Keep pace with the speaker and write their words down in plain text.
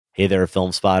Hey there,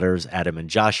 Film Spotters. Adam and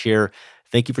Josh here.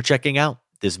 Thank you for checking out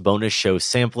this bonus show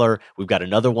sampler. We've got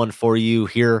another one for you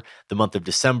here the month of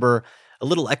December. A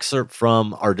little excerpt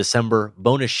from our December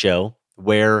bonus show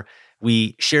where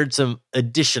we shared some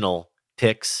additional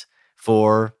picks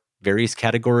for various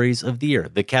categories of the year.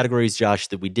 The categories, Josh,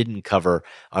 that we didn't cover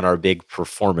on our big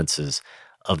performances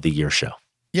of the year show.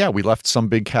 Yeah, we left some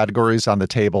big categories on the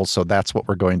table, so that's what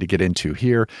we're going to get into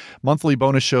here. Monthly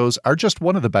bonus shows are just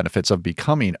one of the benefits of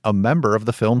becoming a member of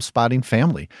the Film Spotting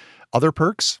family. Other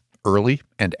perks: early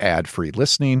and ad-free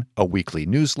listening, a weekly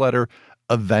newsletter,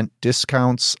 event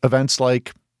discounts, events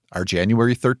like our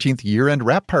January 13th year-end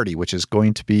wrap party, which is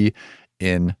going to be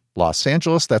in Los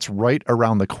Angeles. That's right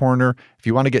around the corner. If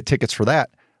you want to get tickets for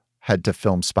that, head to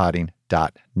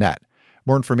filmspotting.net.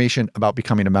 More information about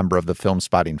becoming a member of the Film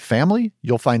Spotting family,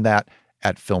 you'll find that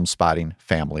at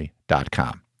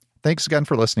filmspottingfamily.com. Thanks again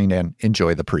for listening and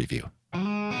enjoy the preview.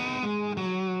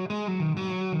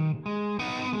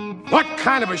 What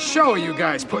kind of a show are you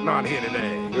guys putting on here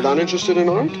today? You're not interested in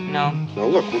art? No. Now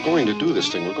look, we're going to do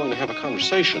this thing. We're going to have a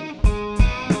conversation.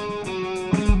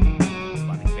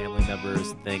 Spotting family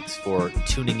members, thanks for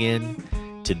tuning in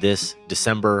to this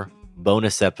December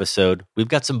bonus episode. We've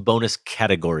got some bonus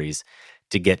categories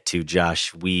to get to,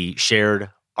 Josh. We shared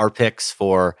our picks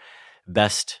for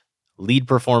best lead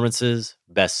performances,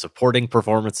 best supporting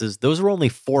performances. Those were only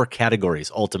 4 categories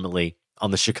ultimately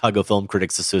on the Chicago Film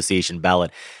Critics Association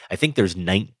ballot. I think there's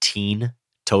 19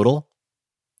 total.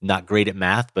 Not great at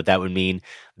math, but that would mean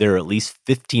there are at least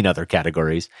 15 other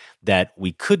categories that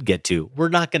we could get to. We're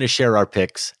not going to share our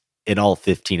picks in all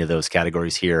 15 of those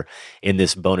categories here in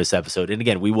this bonus episode. And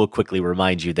again, we will quickly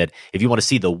remind you that if you want to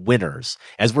see the winners,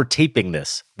 as we're taping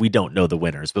this, we don't know the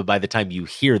winners, but by the time you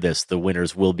hear this, the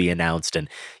winners will be announced, and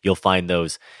you'll find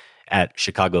those at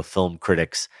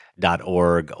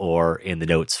chicagofilmcritics.org or in the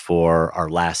notes for our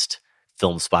last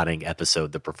Film Spotting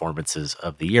episode, the performances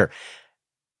of the year.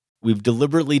 We've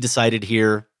deliberately decided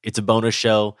here, it's a bonus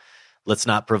show. Let's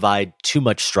not provide too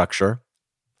much structure.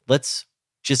 Let's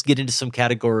just get into some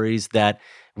categories that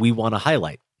we want to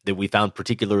highlight, that we found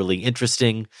particularly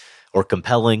interesting or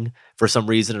compelling for some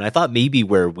reason. And I thought maybe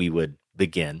where we would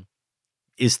begin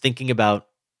is thinking about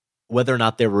whether or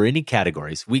not there were any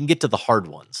categories. We can get to the hard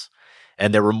ones,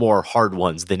 and there were more hard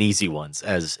ones than easy ones,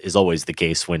 as is always the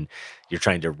case when you're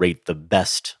trying to rate the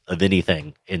best of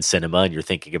anything in cinema and you're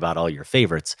thinking about all your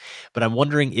favorites. But I'm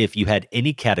wondering if you had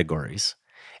any categories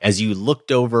as you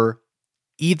looked over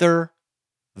either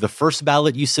the first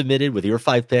ballot you submitted with your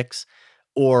 5 picks,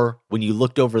 or when you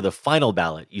looked over the final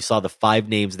ballot, you saw the 5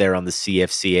 names there on the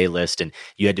CFCA list and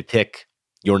you had to pick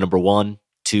your number 1,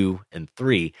 2, and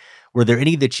 3. Were there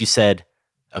any that you said,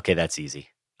 okay, that's easy.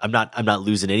 I'm not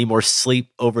losing any more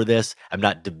sleep over this. I'm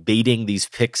not debating these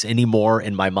picks anymore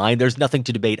in my mind. There's nothing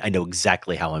to debate. I know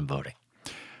exactly how I'm voting.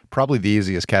 Probably the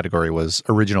easiest category was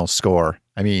original score.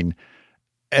 I mean,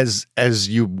 as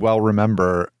you well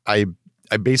remember, I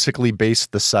basically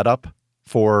based the setup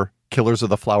for Killers of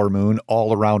the Flower Moon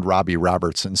all around Robbie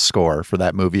Robertson's score for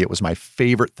that movie. It was my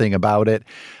favorite thing about it.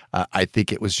 I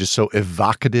think it was just so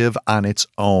evocative on its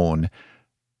own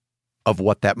of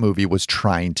what that movie was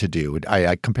trying to do.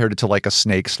 I compared it to like a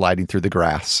snake sliding through the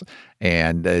grass,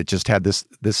 and it just had this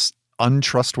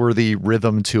untrustworthy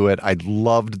rhythm to it. I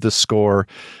loved the score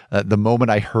the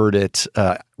moment I heard it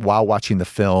while watching the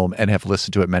film, and have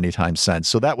listened to it many times since.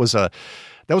 So that was a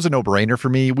no-brainer for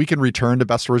me. We can return to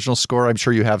best original score. I'm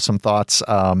sure you have some thoughts,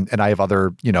 and I have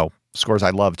other, scores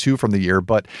I love too from the year.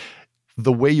 But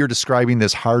the way you're describing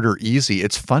this hard or easy,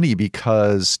 it's funny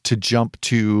because to jump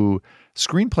to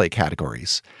screenplay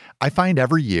categories, I find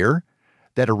every year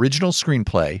that original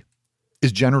screenplay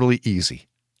is generally easy.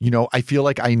 I feel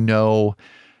like I know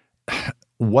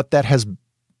what that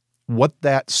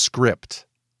script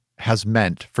has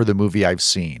meant for the movie I've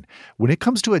seen. When it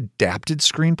comes to adapted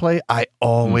screenplay, I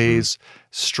always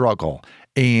struggle.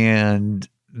 And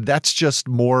that's just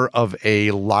more of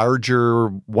a larger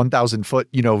 1,000 foot,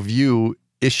 view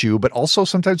issue. But also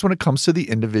sometimes when it comes to the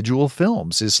individual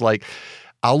films, it's like,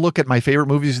 I'll look at my favorite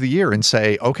movies of the year and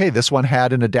say, okay, this one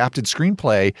had an adapted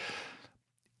screenplay.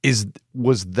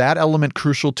 Was that element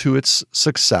crucial to its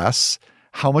success?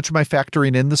 How much am I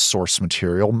factoring in the source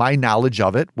material, my knowledge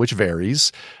of it, which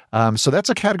varies? So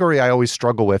that's a category I always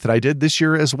struggle with. And I did this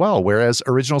year as well. Whereas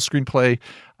original screenplay,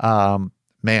 I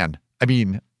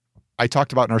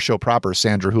talked about in our show proper,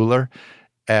 Sandra Hüller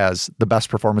as the best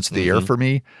performance of the year for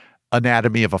me.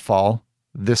 Anatomy of a Fall,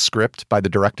 this script by the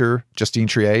director, Justine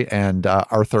Triet and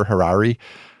Arthur Harari,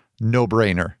 no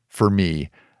brainer for me.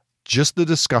 Just the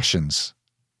discussions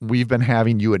we've been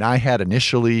having, you and I had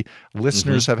initially,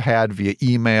 listeners have had via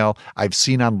email, I've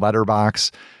seen on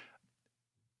Letterboxd.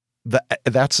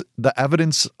 That's the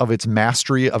evidence of its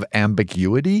mastery of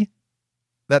ambiguity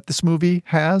that this movie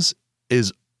has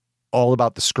is all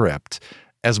about the script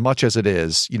as much as it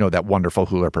is, that wonderful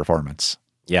Hula performance.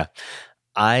 Yeah.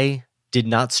 I did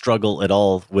not struggle at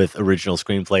all with original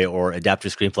screenplay or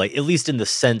adapted screenplay, at least in the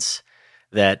sense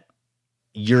that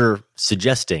you're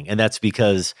suggesting. And that's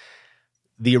because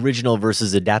the original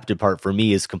versus adapted part for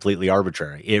me is completely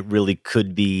arbitrary. It really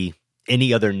could be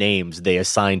any other names they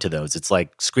assign to those. It's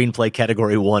like screenplay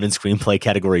category 1 and screenplay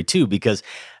category 2, because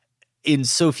in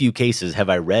so few cases have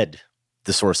I read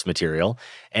the source material,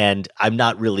 and I'm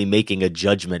not really making a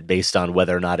judgment based on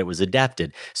whether or not it was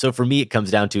adapted. So for me, it comes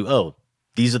down to,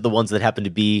 these are the ones that happen to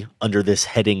be under this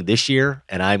heading this year,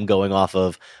 and I'm going off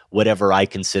of whatever I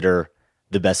consider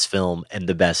the best film and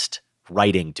the best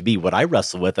writing to be. What I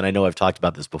wrestle with, and I know I've talked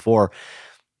about this before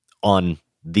on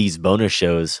these bonus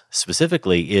shows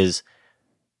specifically, is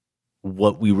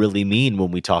what we really mean when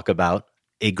we talk about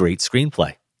a great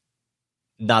screenplay.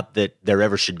 Not that there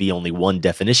ever should be only one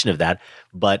definition of that,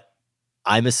 but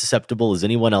I'm as susceptible as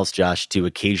anyone else, Josh, to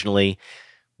occasionally,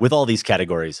 with all these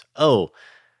categories,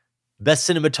 best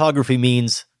cinematography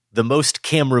means the most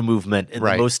camera movement and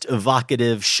the most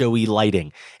evocative, showy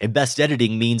lighting. And best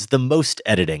editing means the most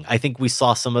editing. I think we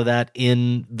saw some of that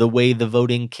in the way the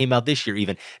voting came out this year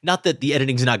even. Not that the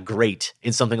editing's not great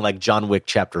in something like John Wick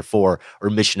Chapter 4 or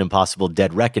Mission Impossible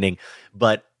Dead Reckoning,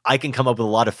 but I can come up with a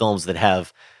lot of films that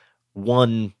have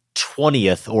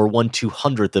 1/20th or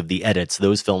 1/200th of the edits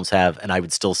those films have, and I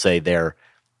would still say they're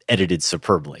edited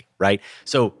superbly, right?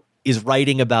 So is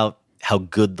writing about how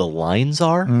good the lines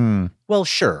are? Well,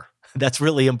 sure, that's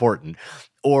really important.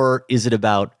 Or is it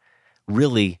about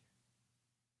really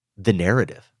the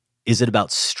narrative? Is it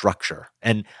about structure?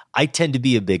 And I tend to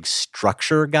be a big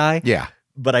structure guy. Yeah.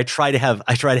 But I try to have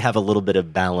a little bit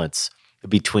of balance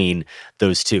between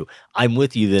those two. I'm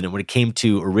with you then. And when it came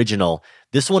to original,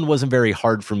 this one wasn't very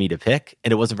hard for me to pick,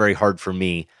 and it wasn't very hard for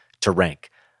me to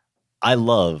rank. I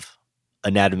love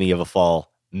Anatomy of a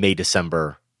Fall, May,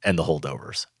 December, and The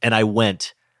Holdovers. And I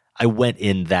went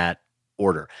in that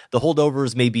order. The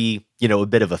Holdovers may be, a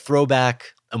bit of a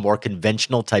throwback, a more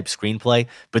conventional type screenplay,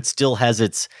 but still has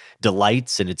its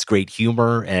delights and its great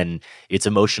humor and its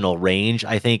emotional range,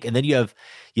 I think. And then you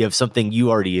have something, you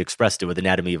already expressed it with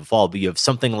Anatomy of a Fall, but you have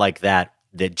something like that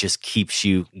just keeps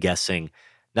you guessing,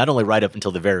 not only right up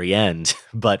until the very end,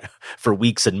 but for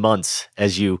weeks and months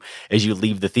as you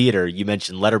leave the theater. You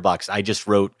mentioned Letterboxd. I just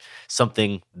wrote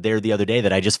something there the other day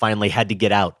that I just finally had to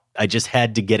get out. I just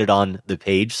had to get it on the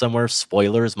page somewhere.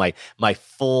 Spoilers, my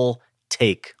full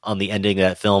take on the ending of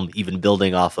that film, even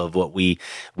building off of what we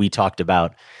talked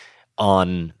about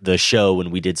on the show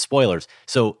when we did spoilers.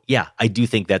 So yeah, I do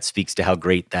think that speaks to how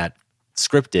great that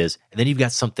script is. And then you've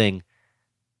got something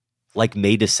like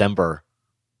May, December,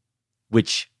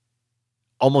 which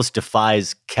almost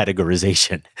defies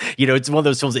categorization. It's one of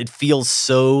those films, it feels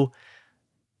so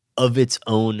of its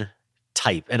own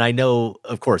type. And I know,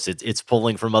 of course, it's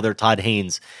pulling from other Todd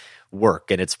Haynes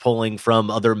work, and it's pulling from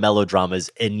other melodramas,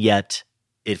 and yet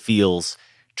it feels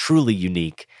truly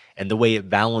unique. And the way it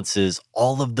balances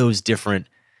all of those different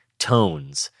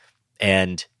tones,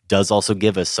 and does also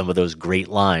give us some of those great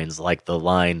lines, like the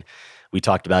line we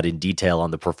talked about in detail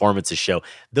on the performances show.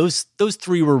 Those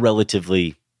three were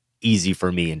relatively easy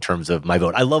for me in terms of my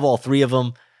vote. I love all three of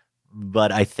them,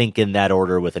 but I think in that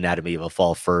order, with Anatomy of a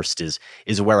Fall first is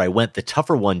where I went. The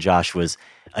tougher one, Josh, was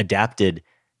adapted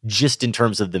just in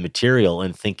terms of the material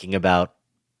and thinking about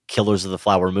Killers of the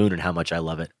Flower Moon and how much I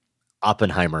love it,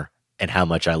 Oppenheimer and how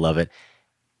much I love it,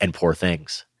 and Poor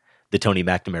Things, the Tony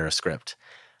McNamara script.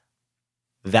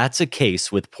 That's a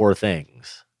case with Poor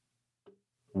Things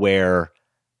where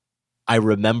I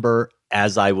remember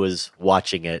as I was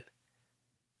watching it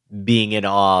being in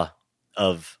awe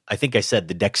of, I think I said,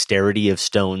 the dexterity of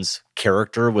Stone's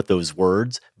character with those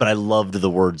words, but I loved the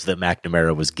words that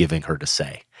McNamara was giving her to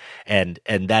say. And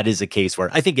that is a case where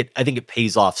I think it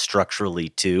pays off structurally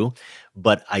too,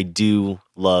 but I do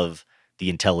love the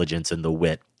intelligence and the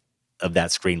wit of that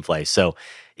screenplay. So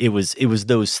it was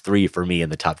those three for me in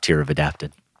the top tier of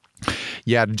adapted.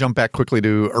 Yeah, to jump back quickly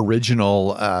to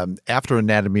original, after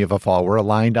Anatomy of a Fall, we're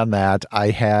aligned on that.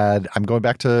 I'm going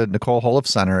back to Nicole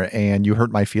Holofcener, and You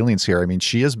Hurt My Feelings here. I mean,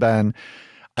 she has been,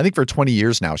 I think for 20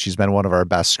 years now, she's been one of our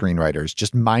best screenwriters,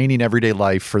 just mining everyday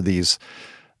life for these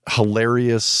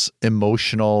hilarious,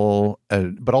 emotional,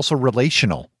 but also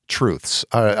relational truths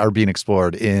are being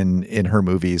explored in her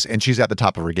movies. And she's at the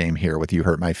top of her game here with You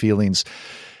Hurt My Feelings.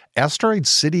 Asteroid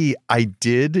City, I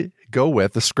did go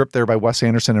with. The script there by Wes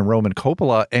Anderson and Roman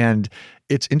Coppola. And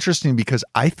it's interesting because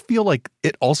I feel like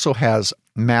it also has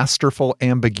masterful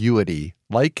ambiguity,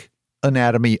 like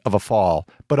Anatomy of a Fall,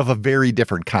 but of a very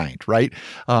different kind, right?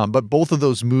 But both of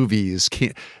those movies,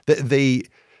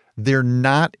 they're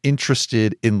not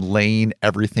interested in laying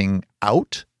everything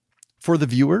out for the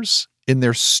viewers in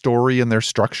their story and their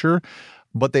structure,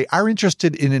 but they are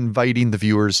interested in inviting the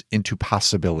viewers into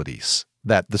possibilities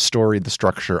that the story, the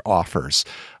structure offers.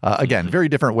 Again, very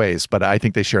different ways, but I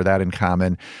think they share that in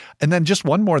common. And then just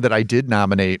one more that I did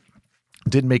nominate,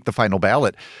 didn't make the final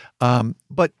ballot.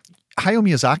 But Hayao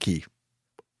Miyazaki,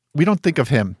 we don't think of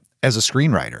him as a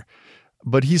screenwriter,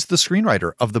 but he's the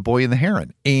screenwriter of The Boy and the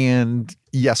Heron. And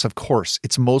yes, of course,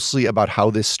 it's mostly about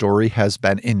how this story has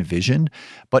been envisioned.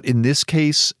 But in this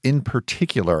case in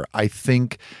particular, I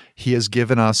think he has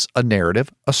given us a narrative,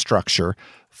 a structure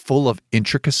full of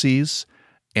intricacies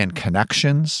and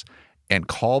connections and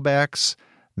callbacks,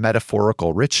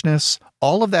 metaphorical richness.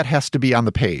 All of that has to be on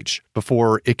the page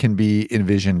before it can be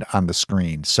envisioned on the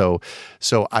screen. So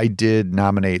I did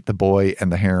nominate The Boy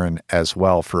and the Heron as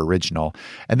well for original.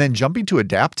 And then jumping to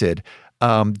adapted,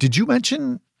 did you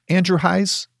mention Andrew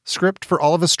Hai's script for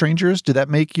All of Us Strangers? Did that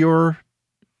make your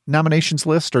nominations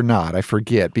list or not? I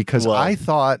forget, because I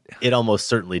thought it almost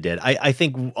certainly did. I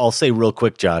think I'll say real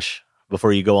quick, Josh,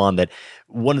 before you go on, that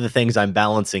one of the things I'm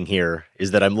balancing here is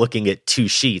that I'm looking at two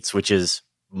sheets, which is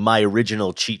my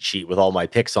original cheat sheet with all my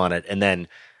picks on it, and then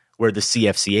where the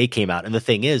CFCA came out. And the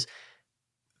thing is,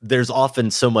 there's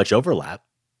often so much overlap,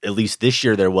 at least this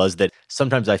year there was, that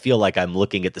sometimes I feel like I'm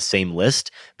looking at the same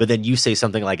list, but then you say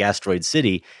something like Asteroid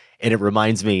City, and it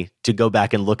reminds me to go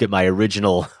back and look at my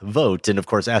original vote. And of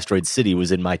course, Asteroid City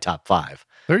was in my top 5.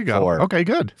 There you go. Okay,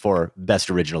 good. For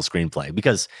best original screenplay.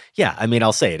 Because, yeah, I mean,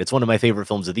 I'll say it. It's one of my favorite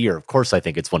films of the year. Of course, I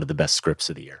think it's one of the best scripts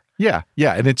of the year. Yeah.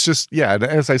 And it's just, and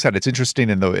as I said, it's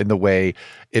interesting in the way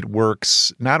it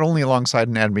works, not only alongside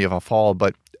Anatomy of a Fall,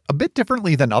 but a bit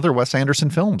differently than other Wes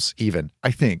Anderson films, even, I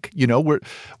think. You know, where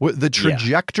the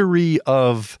trajectory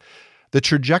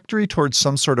towards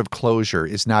some sort of closure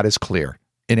is not as clear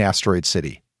in Asteroid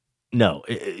City. No,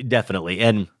 definitely.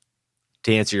 And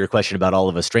to answer your question about All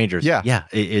of Us Strangers,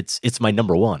 it's my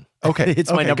number one. Okay,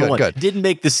 it's my number one. Good. Didn't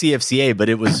make the CFCA, but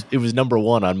it was number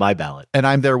one on my ballot. And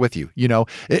I'm there with you. You know,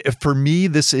 for me,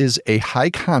 this is a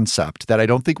high concept that I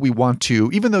don't think we want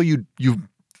to, even though you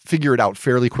figure it out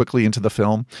fairly quickly into the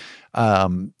film.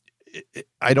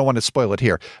 I don't want to spoil it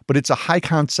here, but it's a high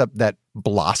concept that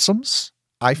blossoms,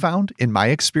 I found, in my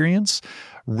experience,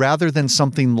 rather than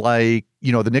something like,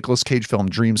 you know, the Nicolas Cage film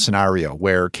Dream Scenario,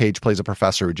 where Cage plays a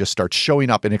professor who just starts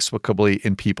showing up inexplicably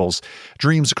in people's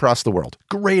dreams across the world.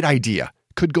 Great idea.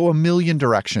 Could go a million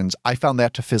directions. I found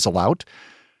that to fizzle out.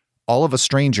 All of Us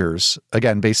Strangers,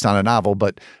 again, based on a novel,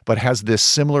 but has this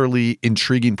similarly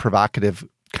intriguing, provocative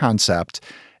concept.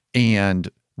 And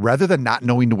rather than not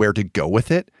knowing where to go with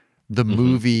it, the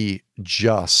movie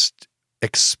just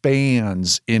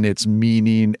expands in its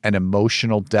meaning and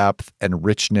emotional depth and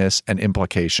richness and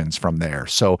implications from there.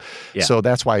 So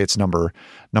that's why it's number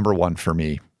one for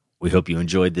me. We hope you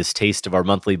enjoyed this taste of our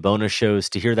monthly bonus shows.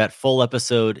 To hear that full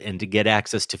episode and to get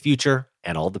access to future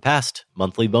and all the past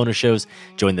monthly bonus shows,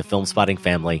 join the Film Spotting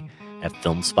family at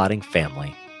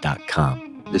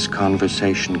filmspottingfamily.com. This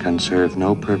conversation can serve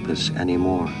no purpose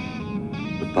anymore.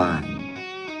 Goodbye.